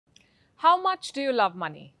How much do you love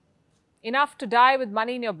money? Enough to die with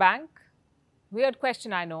money in your bank? Weird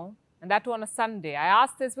question, I know, and that too on a Sunday. I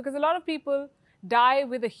ask this because a lot of people die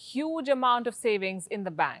with a huge amount of savings in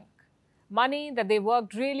the bank. Money that they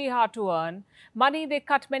worked really hard to earn, money they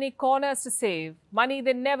cut many corners to save, money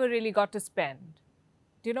they never really got to spend.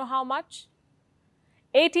 Do you know how much?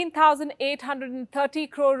 18,830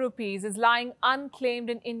 crore rupees is lying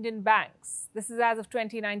unclaimed in Indian banks. This is as of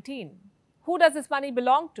 2019. Who does this money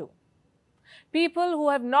belong to? People who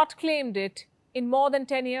have not claimed it in more than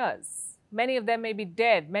 10 years. Many of them may be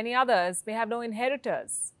dead. Many others may have no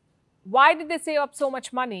inheritors. Why did they save up so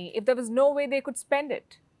much money if there was no way they could spend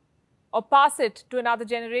it or pass it to another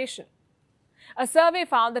generation? A survey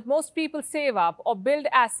found that most people save up or build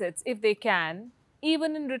assets if they can,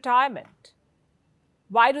 even in retirement.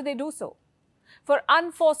 Why do they do so? For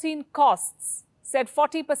unforeseen costs, said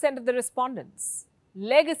 40% of the respondents.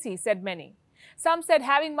 Legacy, said many. Some said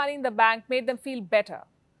having money in the bank made them feel better.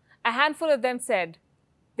 A handful of them said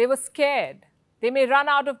they were scared they may run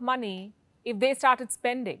out of money if they started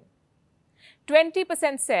spending.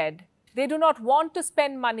 20% said they do not want to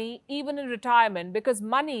spend money even in retirement because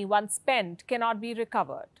money once spent cannot be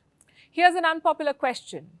recovered. Here's an unpopular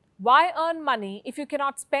question. Why earn money if you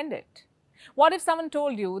cannot spend it? What if someone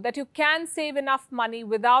told you that you can save enough money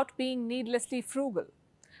without being needlessly frugal?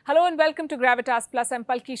 Hello and welcome to Gravitas Plus. I'm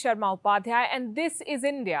Palki Sharma and this is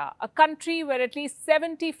India, a country where at least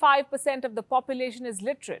 75% of the population is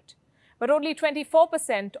literate, but only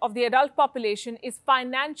 24% of the adult population is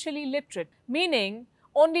financially literate, meaning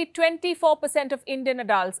only 24% of Indian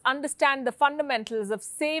adults understand the fundamentals of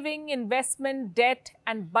saving, investment, debt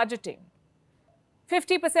and budgeting.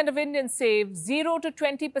 50% of Indians save 0 to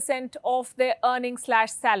 20% of their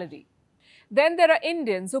earnings/salary. Then there are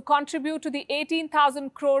Indians who contribute to the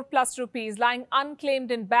 18,000 crore plus rupees lying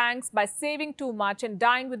unclaimed in banks by saving too much and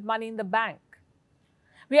dying with money in the bank.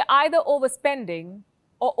 We are either overspending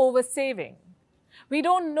or oversaving. We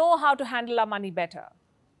don't know how to handle our money better.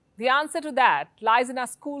 The answer to that lies in our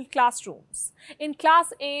school classrooms. In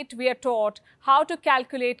class 8, we are taught how to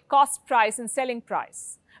calculate cost price and selling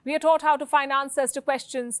price. We are taught how to find answers to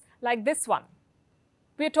questions like this one.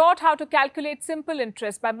 We are taught how to calculate simple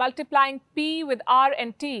interest by multiplying P with R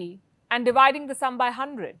and T and dividing the sum by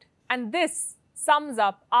 100. And this sums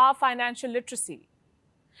up our financial literacy.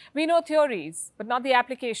 We know theories, but not the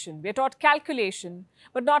application. We are taught calculation,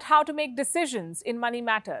 but not how to make decisions in money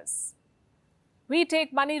matters. We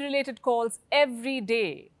take money-related calls every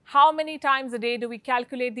day. How many times a day do we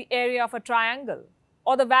calculate the area of a triangle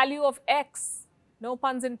or the value of X? No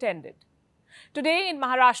puns intended. Today in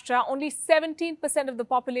Maharashtra, only 17% of the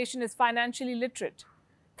population is financially literate,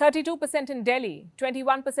 32% in Delhi,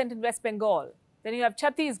 21% in West Bengal. Then you have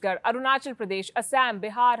Chhattisgarh, Arunachal Pradesh, Assam,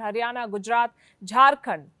 Bihar, Haryana, Gujarat,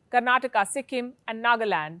 Jharkhand, Karnataka, Sikkim and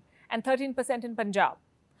Nagaland, and 13% in Punjab.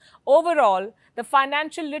 Overall, the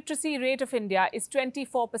financial literacy rate of India is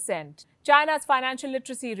 24%. China's financial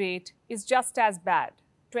literacy rate is just as bad,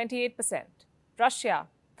 28%. Russia,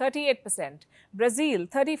 38%, Brazil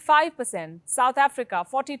 35%, South Africa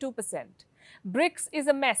 42%. BRICS is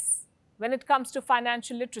a mess when it comes to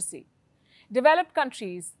financial literacy. Developed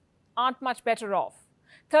countries aren't much better off.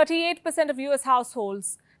 38% of US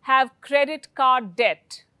households have credit card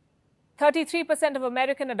debt. 33% of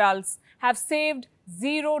American adults have saved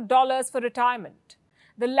 $0 for retirement.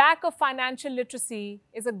 The lack of financial literacy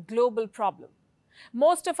is a global problem.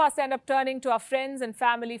 Most of us end up turning to our friends and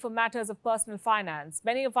family for matters of personal finance.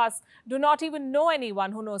 Many of us do not even know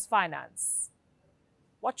anyone who knows finance.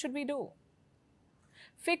 What should we do?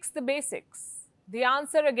 Fix the basics. The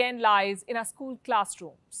answer again lies in our school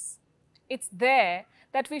classrooms. It's there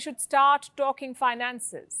that we should start talking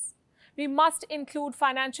finances. We must include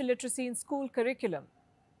financial literacy in school curriculum.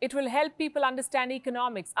 It will help people understand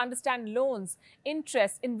economics, understand loans,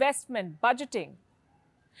 interest, investment, budgeting.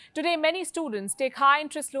 Today, many students take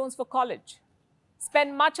high-interest loans for college,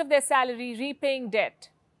 spend much of their salary repaying debt.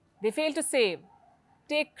 They fail to save,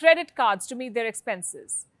 take credit cards to meet their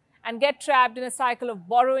expenses, and get trapped in a cycle of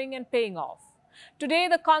borrowing and paying off. Today,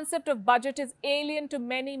 the concept of budget is alien to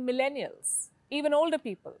many millennials, even older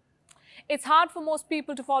people. It's hard for most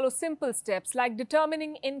people to follow simple steps like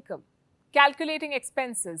determining income, calculating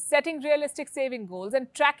expenses, setting realistic saving goals,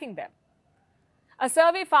 and tracking them. A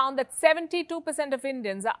survey found that 72% of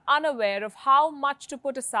Indians are unaware of how much to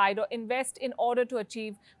put aside or invest in order to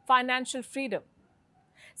achieve financial freedom.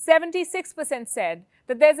 76% said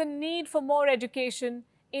that there's a need for more education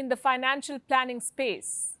in the financial planning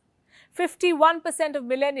space. 51% of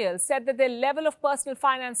millennials said that their level of personal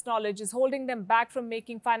finance knowledge is holding them back from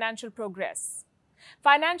making financial progress.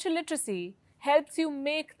 Financial literacy helps you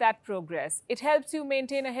make that progress. It helps you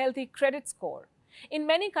maintain a healthy credit score. In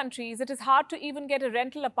many countries, it is hard to even get a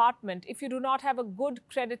rental apartment if you do not have a good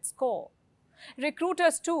credit score.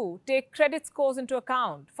 Recruiters too take credit scores into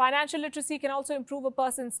account. Financial literacy can also improve a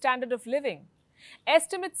person's standard of living.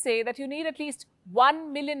 Estimates say that you need at least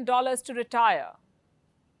 $1 million to retire.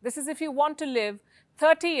 This is if you want to live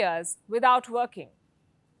 30 years without working.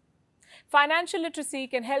 Financial literacy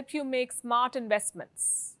can help you make smart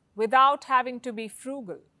investments without having to be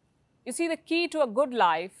frugal. You see, the key to a good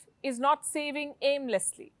life is not saving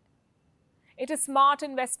aimlessly. It is smart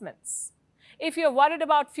investments. If you're worried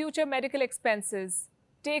about future medical expenses,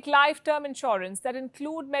 take life term insurance that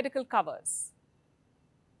include medical covers.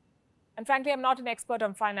 And frankly, I'm not an expert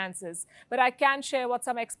on finances, but I can share what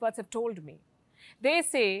some experts have told me. They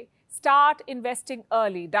say, start investing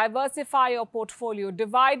early, diversify your portfolio,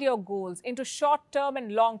 divide your goals into short-term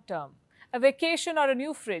and long-term. A vacation or a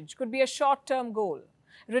new fridge could be a short-term goal.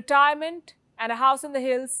 Retirement and a house in the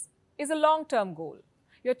hills is a long-term goal.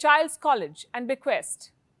 Your child's college and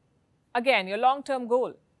bequest, again, your long-term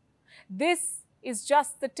goal. This is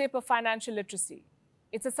just the tip of financial literacy.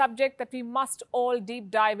 It's a subject that we must all deep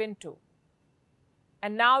dive into.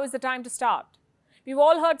 And now is the time to start. We've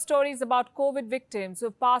all heard stories about COVID victims who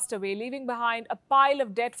have passed away, leaving behind a pile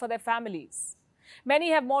of debt for their families.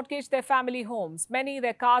 Many have mortgaged their family homes, many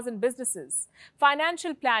their cars and businesses.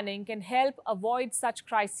 Financial planning can help avoid such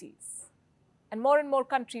crises. And more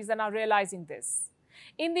countries are now realizing this.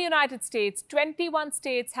 In the United States, 21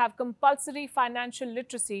 states have compulsory financial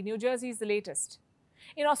literacy. New Jersey is the latest.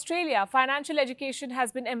 In Australia, financial education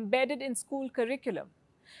has been embedded in school curriculum.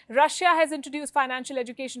 Russia has introduced financial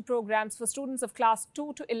education programs for students of class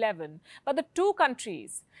 2 to 11. But the two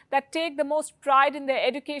countries that take the most pride in their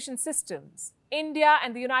education systems, India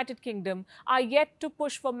and the United Kingdom, are yet to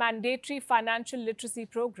push for mandatory financial literacy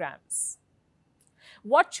programs.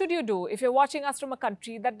 What should you do if you're watching us from a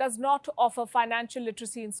country that does not offer financial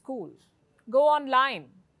literacy in school? Go online.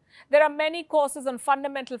 There are many courses on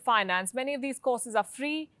fundamental finance. Many of these courses are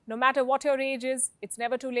free. No matter what your age is, it's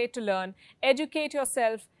never too late to learn. Educate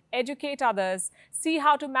yourself, educate others, see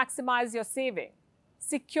how to maximize your saving.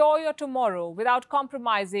 Secure your tomorrow without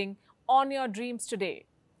compromising on your dreams today.